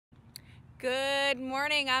Good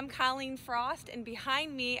morning, I'm Colleen Frost, and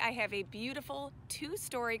behind me I have a beautiful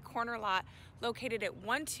two-story corner lot located at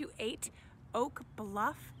 128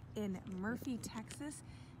 Oakbluff in Murphy, Texas.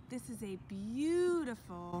 This is a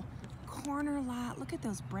beautiful corner lot. Look at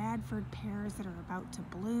those Bradford pears that are about to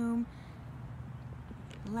bloom.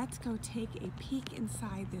 Let's go take a peek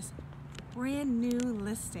inside this brand new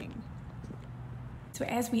listing. So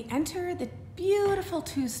as we enter the beautiful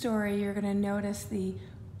two-story, you're gonna notice the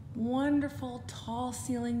wonderful tall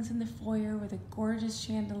ceilings in the foyer with a gorgeous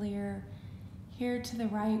chandelier. Here to the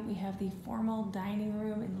right, we have the formal dining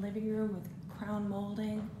room and living room with crown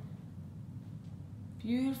molding.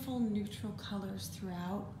 Beautiful neutral colors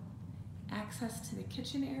throughout. Access to the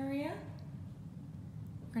kitchen area.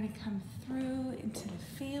 We're gonna come through into the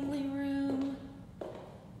family room.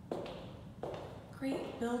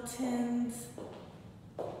 Great built-ins.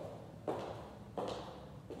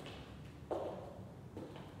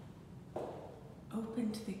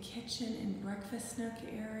 Open to the kitchen and breakfast nook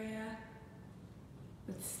area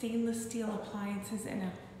with stainless steel appliances and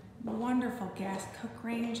a wonderful gas cook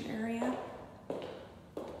range area.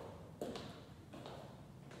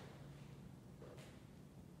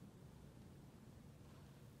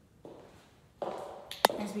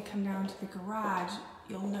 As we come down to the garage,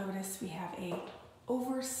 you'll notice we have a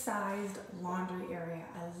oversized laundry area.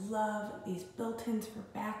 I love these built-ins for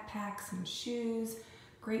backpacks and shoes.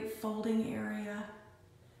 Great folding area.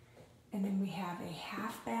 And then we have a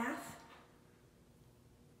half bath.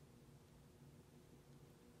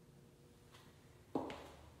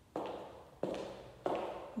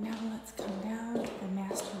 Now let's come down to the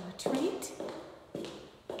master retreat.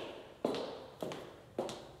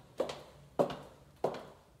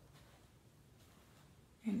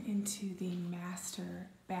 And into the master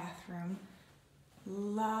bathroom.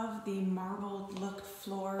 Love the marbled look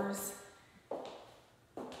floors.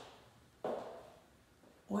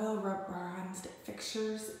 Oil rub bronzed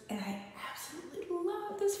fixtures, and I absolutely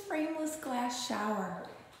love this frameless glass shower.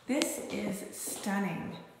 This is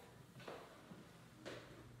stunning.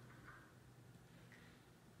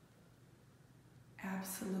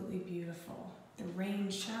 Absolutely beautiful. The rain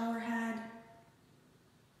shower head.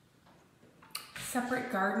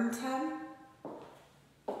 Separate garden tub.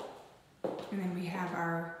 And then we have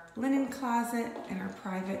our linen closet and our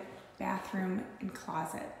private bathroom and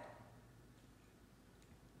closet.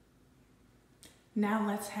 Now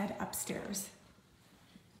let's head upstairs.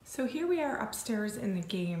 So here we are upstairs in the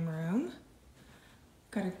game room.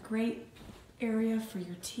 Got a great area for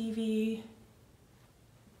your TV.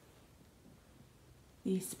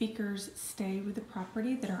 The speakers stay with the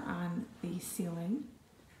property that are on the ceiling.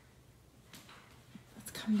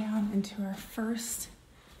 Let's come down into our first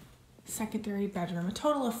secondary bedroom. A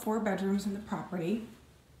total of 4 bedrooms in the property.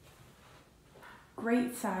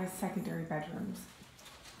 Great size secondary bedrooms.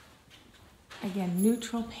 Again,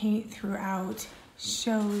 neutral paint throughout,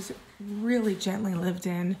 shows really gently lived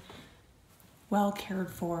in, well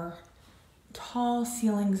cared for. Tall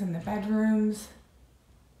ceilings in the bedrooms.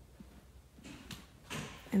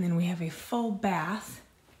 And then we have a full bath.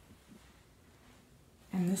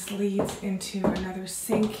 And this leads into another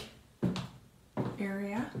sink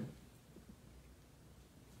area.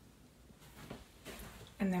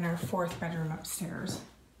 And then our 4th bedroom upstairs.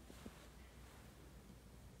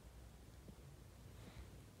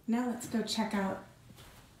 Now let's go check out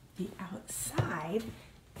the outside.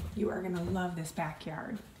 You are gonna love this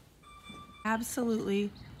backyard.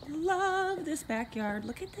 Absolutely love this backyard.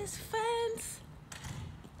 Look at this fence.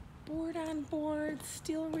 Board on board,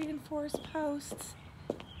 steel reinforced posts.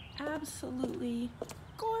 Absolutely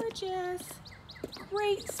gorgeous.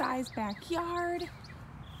 Great size backyard.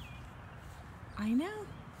 I know,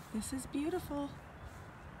 this is beautiful.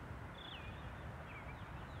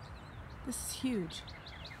 This is huge.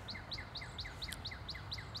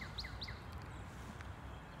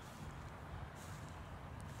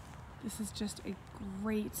 This is just a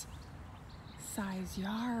great size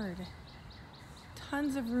yard.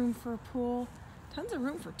 Tons of room for a pool, tons of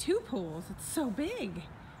room for 2 pools. It's so big.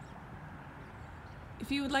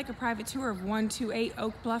 If you would like a private tour of 128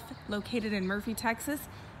 Oakbluff, located in Murphy, Texas,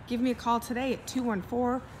 give me a call today at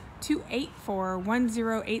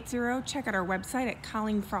 214-284-1080. Check out our website at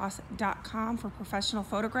colleenfrost.com for professional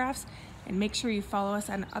photographs, and make sure you follow us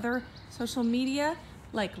on other social media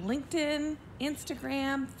like LinkedIn,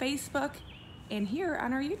 Instagram, Facebook, and here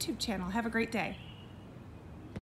on our YouTube channel. Have a great day.